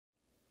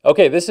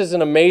Okay, this is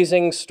an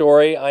amazing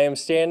story. I am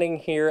standing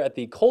here at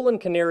the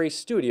Canary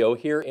studio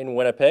here in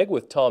Winnipeg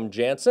with Tom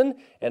Jansen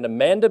and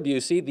Amanda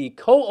Buhse, the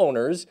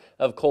co-owners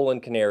of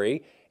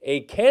Canary,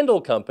 a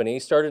candle company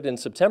started in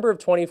September of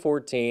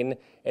 2014.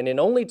 And in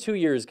only 2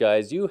 years,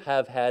 guys, you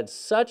have had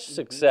such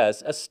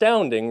success.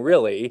 Astounding,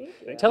 really.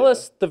 Tell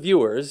the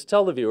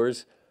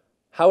viewers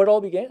how it all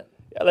began.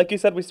 Yeah, like you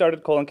said, we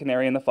started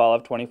Canary in the fall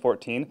of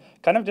 2014,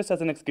 kind of just as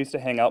an excuse to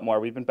hang out more.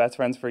 We've been best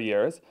friends for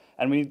years,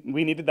 and we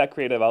needed that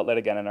creative outlet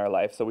again in our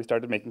life, so we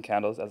started making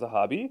candles as a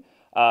hobby,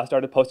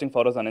 started posting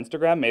photos on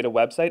Instagram, made a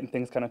website, and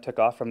things kind of took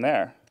off from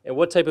there. And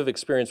what type of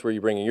experience were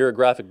you bringing? You're a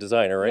graphic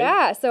designer, right?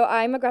 Yeah, so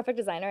I'm a graphic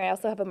designer. I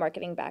also have a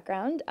marketing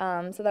background,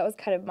 so that was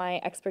kind of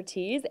my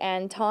expertise.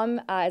 And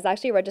Tom is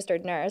actually a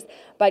registered nurse,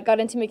 but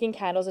got into making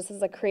candles just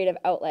as a creative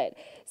outlet.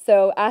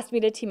 So asked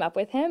me to team up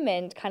with him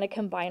and kind of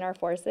combine our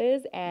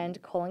forces, and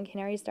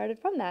Canary started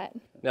from that.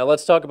 Now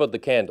let's talk about the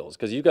candles,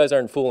 because you guys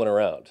aren't fooling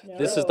around. No.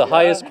 This is the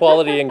highest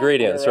quality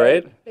ingredients,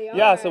 right?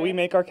 Yeah, so we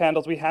make our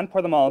candles, we hand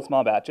pour them all in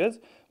small batches.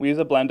 We use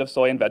a blend of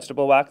soy and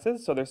vegetable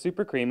waxes, so they're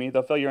super creamy.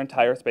 They'll fill your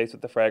entire space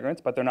with the fragrance,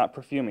 but they're not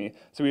perfumey.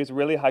 So we use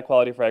really high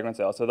quality fragrance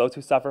oil. So those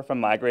who suffer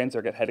from migraines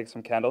or get headaches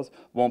from candles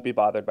won't be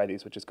bothered by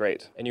these, which is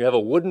great. And you have a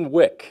wooden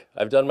wick.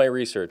 I've done my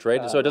research,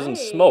 right? So it doesn't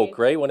smoke,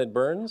 right, when it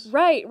burns?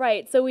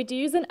 Right. So we do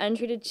use an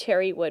untreated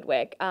cherry wood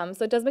wick. So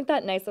it does make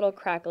that nice little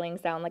crackling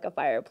sound like a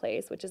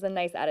fireplace, which is a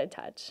nice added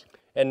touch.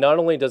 And not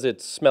only does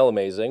it smell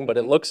amazing, but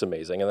it looks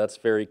amazing, and that's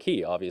very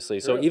key, obviously.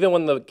 So even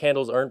when the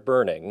candles aren't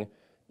burning,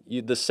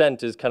 the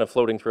scent is kind of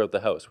floating throughout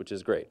the house, which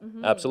is great.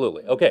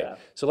 Absolutely. Okay,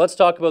 so let's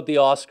talk about the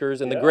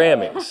Oscars and the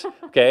Grammys.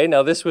 Okay,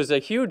 now this was a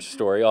huge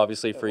story,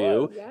 obviously, for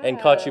you, and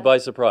caught you by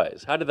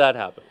surprise. How did that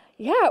happen?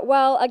 Yeah,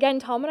 well, again,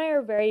 Tom and I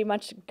are very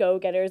much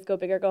go-getters, go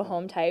big or go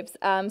home types.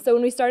 So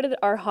when we started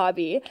our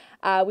hobby,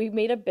 we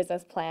made a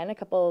business plan a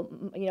couple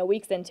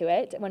weeks into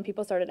it when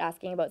people started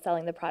asking about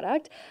selling the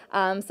product.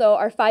 So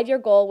our 5-year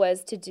goal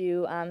was to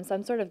do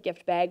some sort of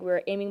gift bag. We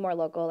were aiming more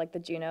local, like the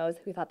Junos.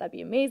 We thought that'd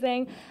be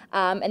amazing.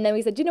 And then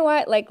we said, you know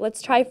what, like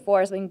let's try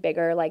for something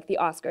bigger, like the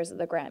Oscars or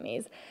the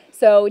Grammys.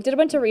 So we did a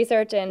bunch of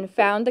research and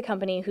found the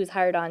company who's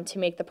hired on to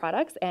make the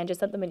products and just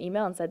sent them an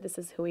email and said, this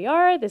is who we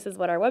are, this is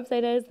what our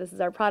website is, this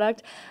is our product.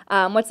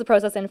 What's the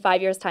process in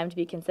 5 years' time to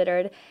be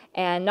considered?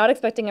 And not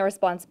expecting a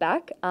response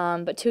back,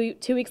 but two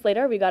weeks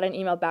later, we got an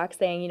email back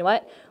saying, you know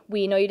what,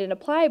 we know you didn't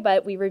apply,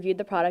 but we reviewed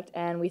the product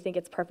and we think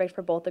it's perfect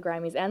for both the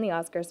Grammys and the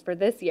Oscars for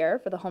this year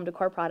for the home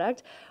decor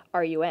product.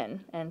 Are you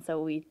in? And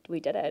so we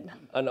did it.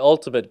 An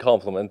ultimate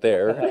compliment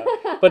there.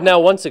 But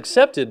now once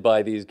accepted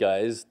by these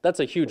guys,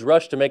 that's a huge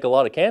rush to make a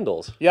lot of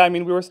candles. Yeah, I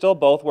mean, we were still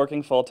both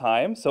working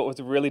full-time, so it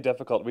was really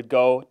difficult. We'd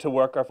go to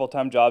work our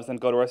full-time jobs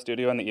and go to our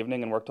studio in the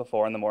evening and work till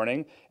 4 in the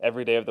morning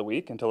every day of the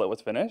week until it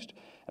was finished.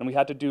 And we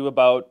had to do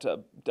about,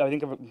 I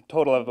think, a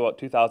total of about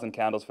 2,000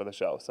 candles for the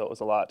show, so it was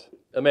a lot.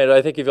 Amanda,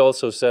 I think you've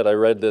also said, I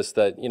read this,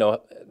 that,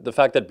 the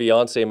fact that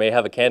Beyonce may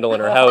have a candle in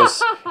her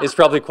house is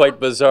probably quite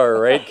bizarre,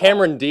 right?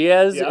 Cameron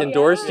Diaz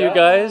endorsed you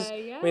guys.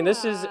 I mean,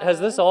 has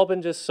this all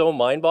been just so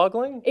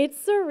mind-boggling? It's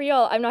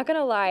surreal. I'm not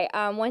gonna lie.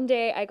 One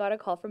day I got a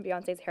call from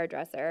Beyonce's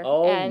hairdresser,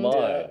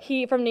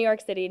 he from New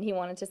York City, and he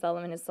wanted to sell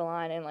them in his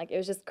salon, and it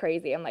was just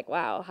crazy. I'm like,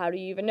 wow, how do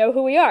you even know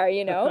who we are?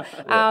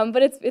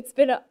 But it's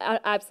been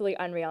absolutely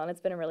unreal, and it's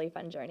been a really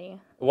fun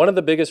journey. One of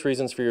the biggest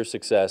reasons for your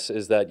success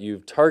is that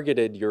you've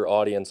targeted your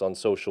audience on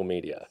social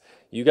media.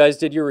 You guys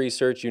did your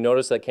research, you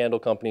noticed that candle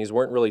companies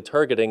weren't really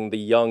targeting the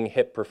young,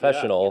 hip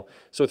professional.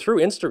 So through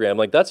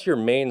Instagram, that's your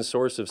main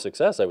source of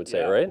success, I would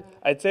say, right?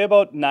 I'd say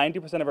about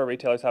 90% of our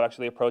retailers have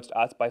actually approached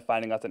us by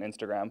finding us on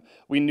Instagram.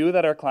 We knew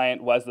that our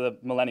client was the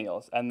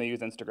millennials, and they use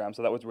Instagram,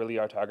 so that was really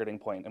our targeting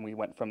point, and we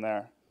went from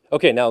there.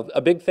 Okay, now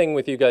a big thing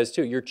with you guys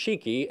too, you're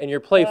cheeky and you're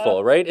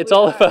playful, right? It's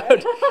all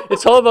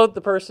about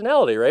the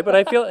personality, right? But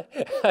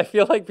I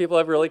feel like people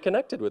have really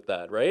connected with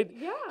that, right?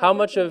 Yeah. How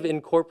much of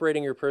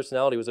incorporating your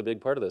personality was a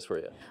big part of this for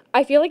you?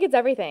 I feel like it's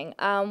everything.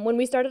 When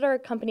we started our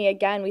company,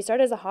 again, we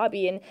started as a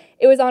hobby, and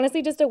it was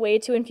honestly just a way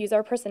to infuse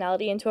our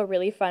personality into a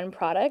really fun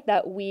product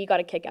that we got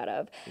a kick out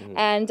of.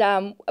 And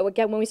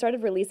again, when we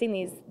started releasing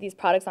these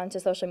products onto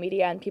social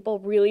media, and people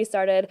really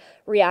started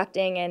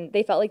reacting, and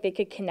they felt like they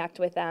could connect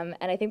with them,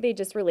 and I think they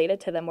just related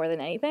to them more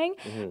than anything.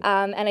 And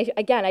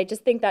I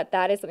just think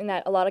that is something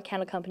that a lot of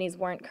candle companies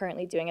weren't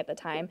currently doing at the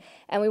time.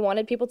 And we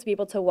wanted people to be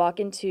able to walk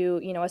into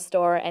a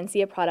store and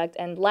see a product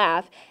and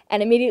laugh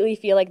and immediately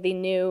feel like they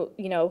knew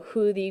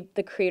who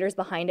the creators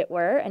behind it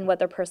were and what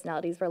their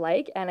personalities were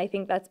like. And I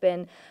think that's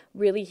been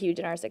really huge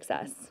in our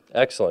success.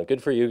 Excellent.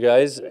 Good for you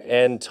guys.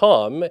 And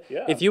Tom,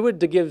 if you were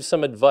to give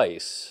some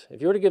advice, to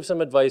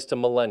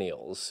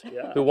millennials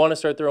who want to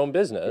start their own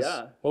business,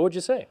 what would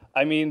you say?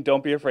 I mean,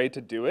 don't be afraid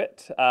to do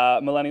it.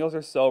 Millennials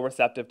are so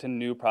receptive to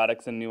new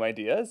products and new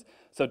ideas,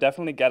 so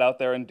definitely get out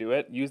there and do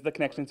it. Use the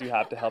connections you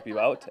have to help you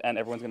out, and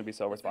everyone's going to be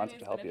so responsive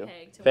to help you.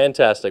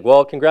 Fantastic.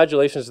 Well,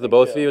 congratulations to the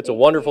both of you. It's a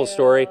wonderful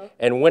story,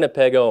 and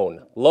Winnipeg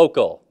own,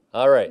 local.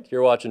 All right,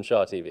 you're watching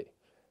Shaw TV.